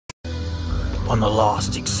On the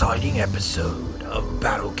last exciting episode of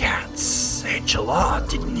Battle Cats, Headchala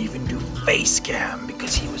didn't even do face cam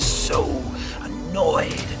because he was so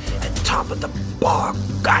annoyed and top of the bog,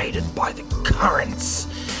 guided by the currents.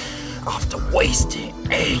 After wasting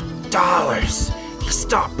 $8, he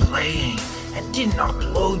stopped playing and didn't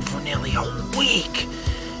upload for nearly a week.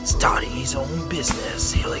 Starting his own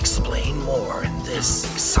business, he'll explain more in this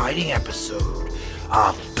exciting episode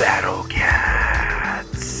of Battle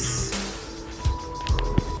Cats.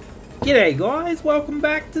 G'day guys, welcome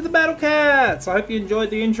back to the Battle Cats. I hope you enjoyed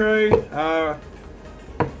the intro. I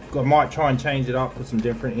might try and change it up, put some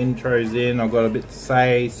different intros in. I've got a bit to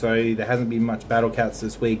say, so there hasn't been much Battle Cats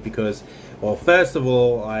this week because, well, first of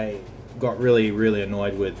all, I got really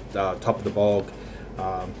annoyed with Top of the Bog.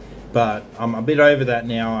 But I'm a bit over that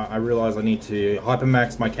now. I realise I need to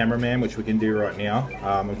hypermax my cameraman, which we can do right now.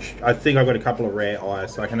 I think I've got a couple of rare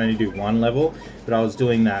eyes, so I can only do one level. But I was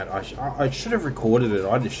doing that. I should have recorded it.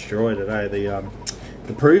 I destroyed it, eh?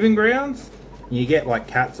 The Proving Grounds. You get like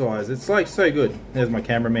cat's eyes. It's like so good. There's my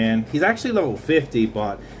cameraman. He's actually level 50,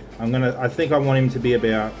 but I think I want him to be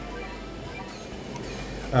about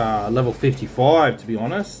level 55, to be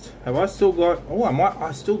honest. Have I still got? Oh,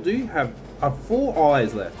 I still do have 4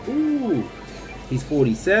 eyes left. Ooh, he's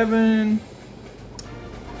 47,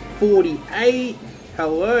 48.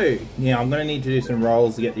 Hello. Yeah, I'm gonna need to do some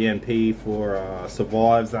rolls to get the NP for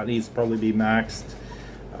survives. That needs to probably be maxed.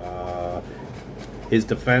 His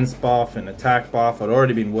defense buff and attack buff. I'd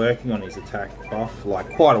already been working on his attack buff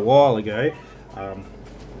like quite a while ago.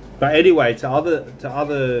 But anyway, to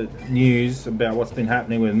other news about what's been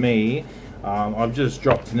happening with me. I've just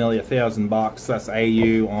dropped to nearly $1,000. That's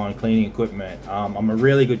AU on cleaning equipment. I'm a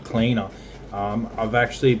really good cleaner. I've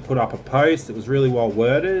actually put up a post. It was really well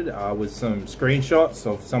worded with some screenshots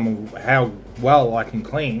of some of how well I can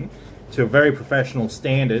clean to a very professional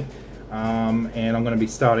standard. And I'm going to be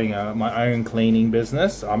starting my own cleaning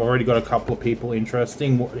business. I've already got a couple of people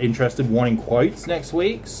interested wanting quotes next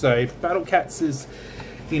week. So if Battle Cats is,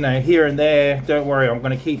 you know, here and there, don't worry. I'm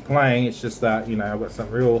going to keep playing. It's just that, you know, I've got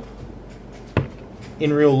some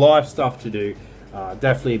in real life stuff to do.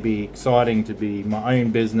 Definitely be exciting to be my own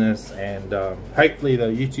business, and hopefully the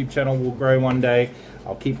YouTube channel will grow one day.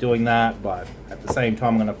 I'll keep doing that, but at the same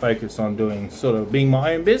time I'm going to focus on doing sort of being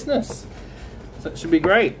my own business. So it should be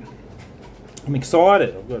great. I'm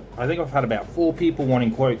excited. I think I've had about 4 people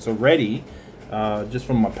wanting quotes already, just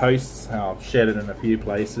from my posts. I've shared it in a few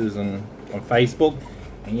places and on Facebook,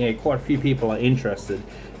 and yeah, quite a few people are interested.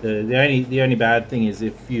 The only bad thing is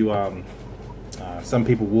if you some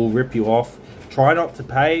people will rip you off. Try not to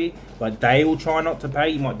pay. Like, they will try not to pay.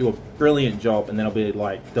 You might do a brilliant job, and then it'll be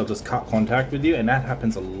like they'll just cut contact with you, and that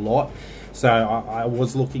happens a lot. So I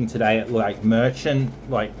was looking today at like merchant,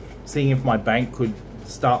 like seeing if my bank could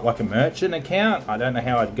start like a merchant account. I don't know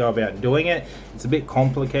how I'd go about doing it. It's a bit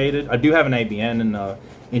complicated. I do have an ABN and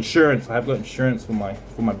insurance. I have got insurance for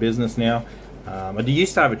my business now. I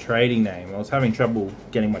used to have a trading name. I was having trouble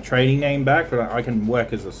getting my trading name back, but I can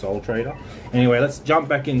work as a sole trader. Anyway, let's jump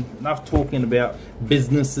back in. Enough talking about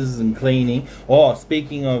businesses and cleaning. Oh,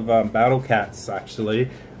 speaking of Battle Cats, actually,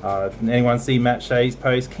 anyone see Matt Shea's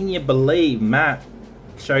post? Can you believe Matt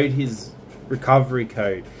showed his recovery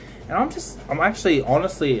code? And I'm actually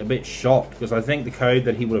honestly a bit shocked, because I think the code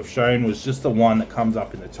that he would have shown was just the one that comes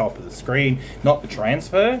up in the top of the screen, not the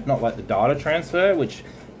transfer, not like the data transfer, which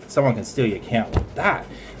someone can steal your account like that.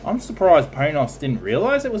 I'm surprised Ponos didn't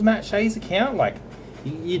realize it was Matt Shea's account. Like,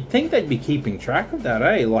 you'd think they'd be keeping track of that,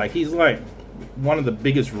 eh? Like, he's like one of the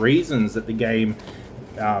biggest reasons that the game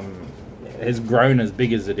has grown as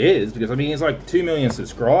big as it is, because I mean, he's like 2 million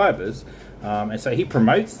subscribers, and so he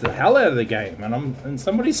promotes the hell out of the game, and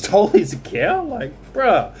somebody stole his account. Like,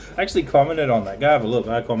 bruh. I actually commented on that. Go have a look.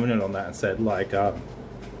 I commented on that and said, like,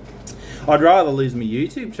 I'd rather lose my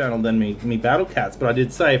YouTube channel than me Battle Cats, but I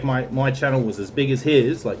did say if my channel was as big as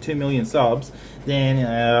his, like 2 million subs, then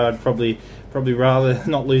I'd probably rather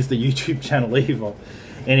not lose the YouTube channel either.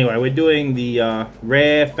 Anyway, we're doing the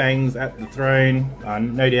rare Fangs at the Throne.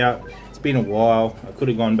 No doubt it's been a while. I could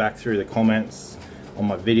have gone back through the comments on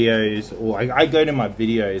my videos, or I go to my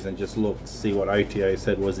videos and just look to see what OTO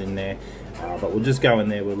said was in there. But we'll just go in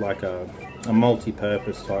there with like a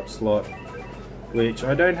multi-purpose type slot, which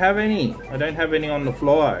I don't have any. I don't have any on the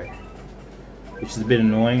fly, which is a bit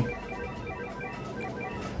annoying.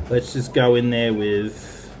 Let's just go in there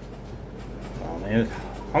with... Oh man,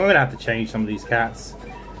 I'm gonna have to change some of these cats.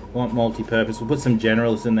 I want multi-purpose. We'll put some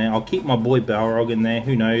generalists in there. I'll keep my boy Balrog in there.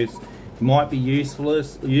 Who knows? He might be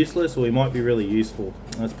useless, or he might be really useful.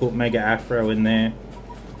 Let's put Mega Afro in there.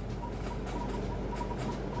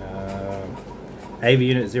 Ava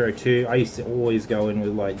Unit 02. I used to always go in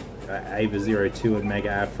with like Ava 02 and Mega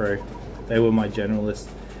Afro. They were my generalists.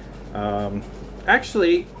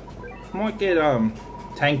 Actually, might get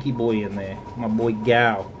Tanky Boy in there. My boy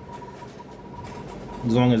Gal.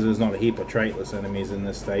 As long as there's not a heap of traitless enemies in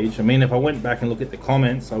this stage. I mean, if I went back and looked at the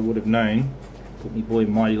comments, I would have known. Put me boy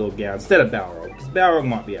Mighty Lord Gal instead of Balrog. Because Balrog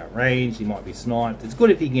might be outranged, he might be sniped. It's good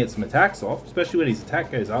if he can get some attacks off, especially when his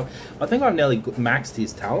attack goes up. I think I've nearly maxed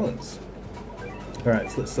his talents. Alright,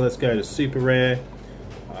 so let's go to Super Rare.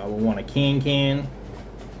 We'll want a Can.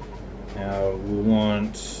 We'll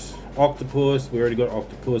want Octopus. We already got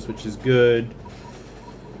Octopus, which is good.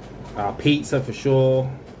 Pizza for sure,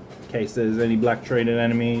 in case there's any black traded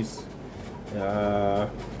enemies.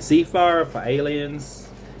 Seafarer for aliens.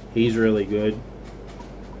 He's really good.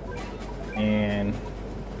 And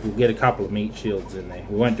we'll get a couple of meat shields in there.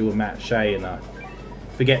 We won't do a Matt Shea and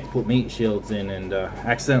forget to put meat shields in and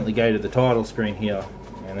accidentally go to the title screen here.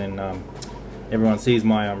 And then everyone sees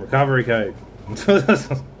my recovery code.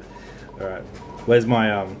 Alright. Where's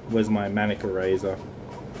my Manica Razor?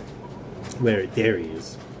 There he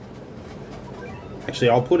is. Actually,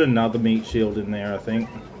 I'll put another meat shield in there, I think.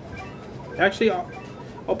 Actually,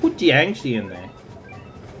 I'll put Jiangxi in there.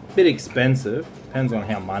 Bit expensive. Depends on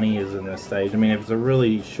how money is in this stage. I mean, if it's a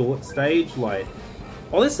really short stage, like...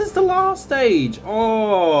 Oh, this is the last stage!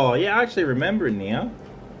 Oh, yeah, I actually remember it now.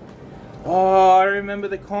 Oh, I remember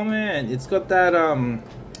the comment. It's got that,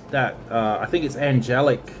 I think it's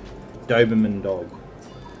Angelic Doberman dog.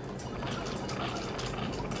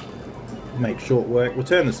 Make short work. We'll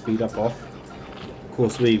turn the speed up off. Of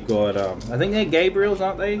course, we've got, I think they're Gabriels,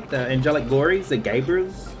 aren't they? The Angelic Gories, they're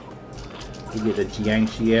Gabriels. We'll get a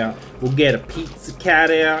Jiangxi out. We'll get a Pizza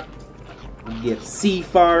Cat out. We'll get a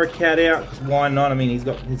Seafarer Cat out. Because why not? I mean, he's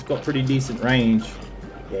got pretty decent range.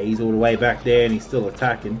 Yeah, he's all the way back there and he's still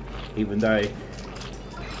attacking. Even though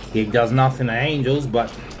he does nothing to angels,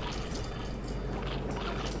 but...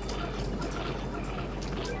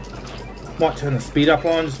 Might turn the speed up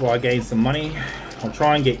on just while I gain some money. I'll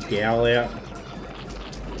try and get Gal out.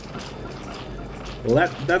 Well,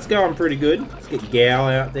 that's going pretty good. Let's get Gal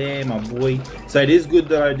out there, my boy. So it is good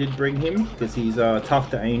that I did bring him, because he's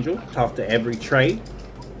tough to Angel, tough to every trade,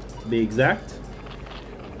 to be exact.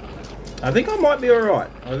 I think I might be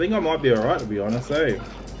alright. I think I might be alright, to be honest, though.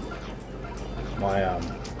 My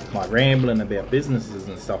rambling about businesses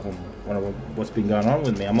and stuff and what's been going on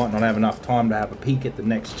with me, I might not have enough time to have a peek at the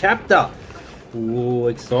next chapter. Ooh,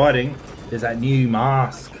 exciting. There's that new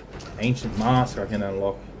mask. Ancient mask I can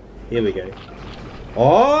unlock. Here we go.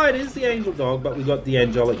 Oh, it is the angel dog, but we got the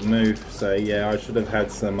angelic move. So yeah, I should have had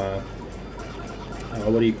some,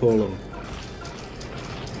 what do you call them?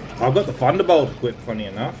 I've got the Thunderbolt equipped, funny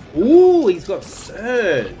enough. Ooh, he's got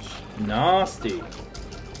Surge. Nasty.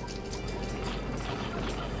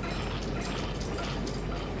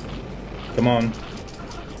 Come on.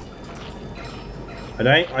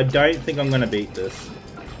 I don't think I'm gonna beat this.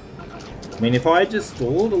 I mean, if I had just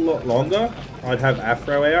stalled a lot longer, I'd have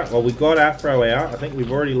Afro out. Well, we got Afro out. I think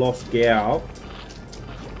we've already lost Gal.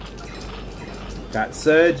 That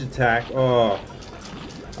surge attack. Oh,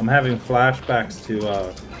 I'm having flashbacks to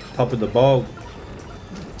Top of the Bog.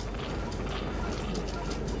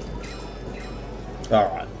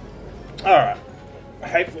 Alright. Alright.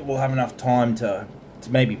 Hopefully we'll have enough time to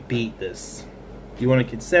maybe beat this. Do you want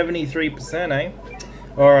to get 73%, eh?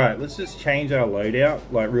 Alright, let's just change our loadout,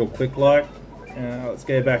 like real quick like. Let's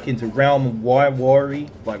go back into Realm of Waiwari,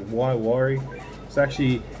 like Waiwari. It's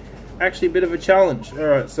actually a bit of a challenge.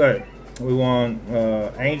 Alright, so we want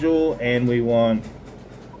Angel and we want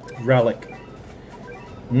Relic.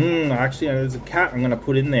 Actually, there's a cat I'm going to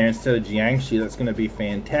put in there instead of Jiangxi. That's going to be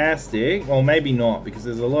fantastic. Well, maybe not, because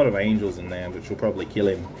there's a lot of angels in there, which will probably kill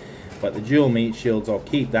him. But the dual meat shields, I'll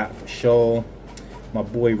keep that for sure. My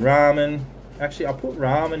boy Ramen. Actually, I'll put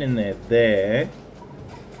Ramen in there.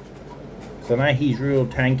 So now he's real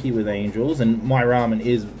tanky with angels, and my Ramen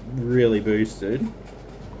is really boosted.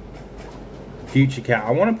 Future Cat.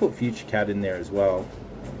 I want to put Future Cat in there as well.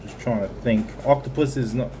 I'm just trying to think. Octopus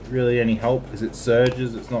is not really any help because it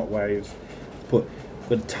surges, it's not waves. Put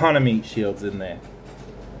a ton of meat shields in there.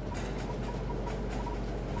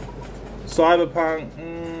 Cyberpunk.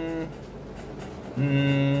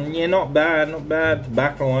 Yeah, not bad, not bad.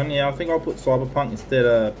 Backline, yeah, I think I'll put Cyberpunk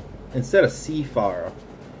instead of Seafarer.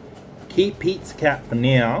 Keep Pizza Cat for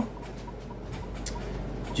now.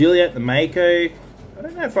 Juliet the Mako. I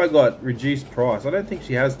don't know if I got reduced price. I don't think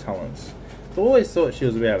she has talents. I always thought she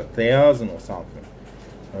was about 1,000 or something.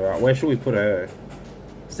 Alright, where should we put her?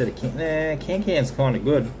 Instead of Can. Nah, Can's kind of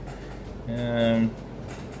good.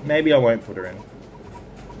 Maybe I won't put her in.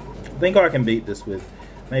 think I can beat this with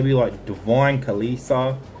maybe like Divine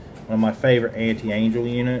Kalisa, one of my favorite anti-angel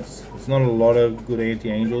units. There's not a lot of good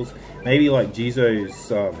anti-angels. Maybe like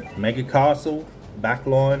Jizo's Mega Castle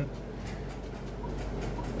backline,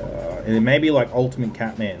 and then maybe like Ultimate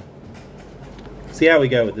Catman. See how we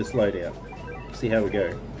go with this loadout. See how we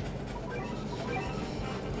go.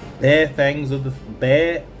 Bare Fangs of the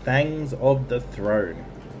Throne. Right,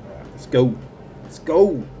 let's go. Let's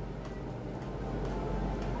go.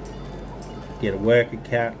 Get a worker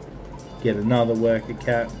cat. Get another worker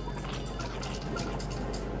cat.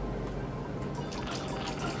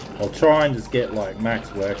 I'll try and just get like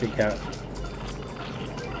max worker cat.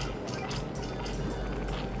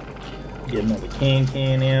 Get another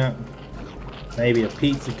can out. Maybe a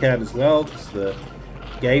pizza cat as well, because the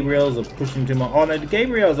Gabriels are pushing to my... Oh no, the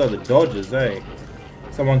Gabriels are the Dodgers, eh?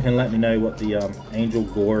 Someone can let me know what the Angel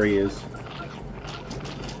Gory is.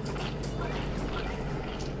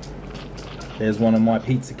 There's one of my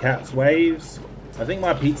Pizza Cat's waves. I think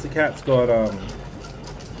my Pizza Cat's got...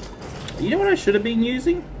 You know what I should have been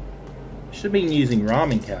using? I should have been using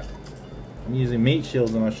Ramen Cat. I'm using Meat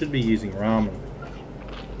Shields and I should be using Ramen.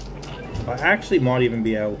 I actually might even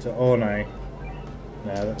be able to... Oh no.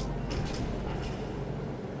 No.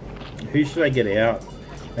 Who should I get out?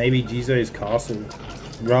 Maybe Jizo's Castle.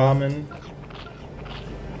 Ramen.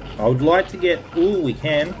 I would like to get... Ooh, we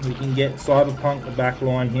can. We can get Cyberpunk the back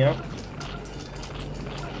line here.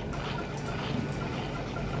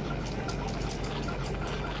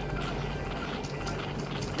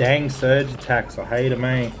 Dang surge attacks. I hate them,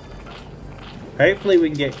 eh? Hopefully we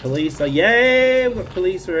can get Kalisa. Yay! We've got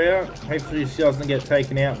Kalisa out. Hopefully she doesn't get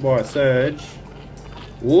taken out by a surge.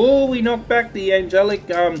 Ooh, we knocked back the angelic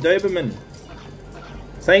Doberman.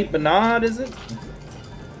 Saint Bernard, is it?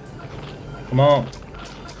 Come on.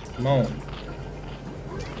 Come on.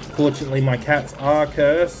 Fortunately, my cats are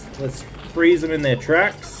cursed. Let's freeze them in their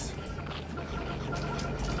tracks.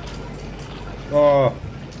 Oh.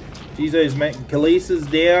 Jizo's making Kalisa's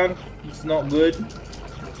down. It's not good.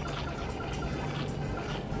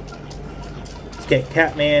 Let's get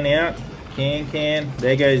Catman out. Can.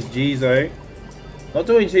 There goes Jizo. Not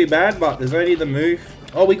doing too bad, but there's only the move.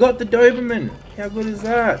 Oh, we got the Doberman. How good is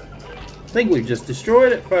that? I think we've just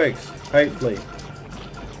destroyed it, folks. Hopefully.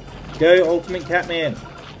 Go, Ultimate Catman.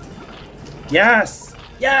 Yes!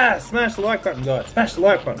 Yes! Smash the like button, guys. Smash the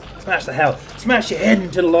like button. Smash the hell. Smash your head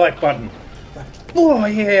into the like button. Boy,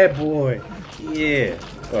 yeah, boy. Yeah.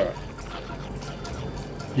 Alright.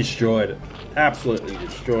 Destroyed it. Absolutely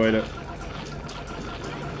destroyed it.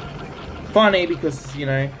 Funny because, you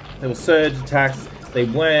know, there were surge attacks. They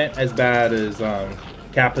weren't as bad as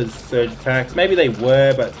Kappa's surge attacks. Maybe they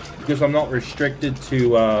were, but because I'm not restricted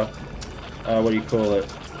to, what do you call it?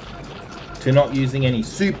 To not using any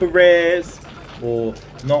super rares, or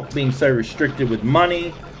not being so restricted with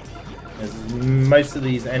money, as most of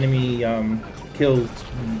these enemy kills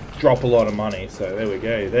drop a lot of money. So there we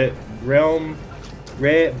go. That realm,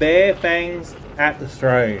 rare, Bare Fangs at the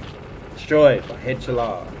Throne, destroyed by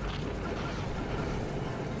Headchala.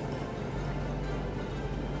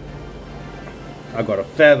 I got a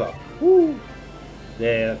feather. Woo.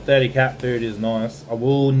 Yeah, 30 cat food is nice. I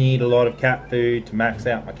will need a lot of cat food to max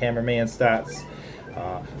out my cameraman stats.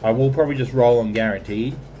 I will probably just roll on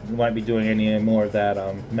guaranteed. We won't be doing any more of that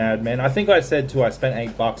Madman. I think I said too, I spent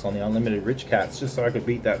 $8 on the unlimited rich cats just so I could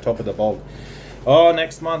beat that top of the bog. Oh,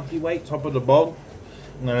 next month, you wait, top of the bog.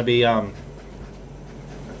 I'm gonna be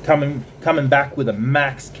coming back with a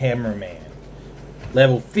max cameraman,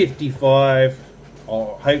 level 55.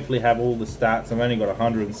 I'll hopefully have all the stats. I've only got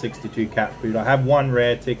 162 cat food. I have one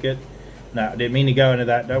rare ticket. No, I didn't mean to go into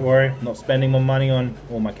that. Don't worry. I'm not spending my money on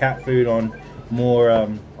all my cat food on more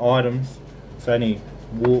items. It's only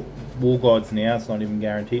war gods now. It's not even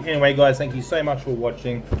guaranteed. Anyway, guys, thank you so much for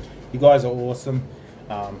watching. You guys are awesome.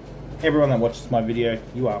 Everyone that watches my video,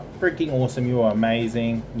 you are freaking awesome. You are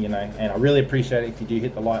amazing. You know, and I really appreciate it if you do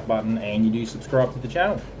hit the like button and you do subscribe to the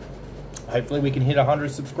channel. Hopefully, we can hit 100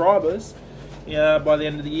 subscribers. Yeah, by the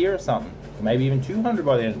end of the year or something. Or maybe even 200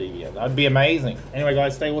 by the end of the year. That'd be amazing. Anyway,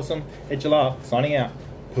 guys, stay awesome. Headchala, signing out.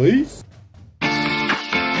 Peace.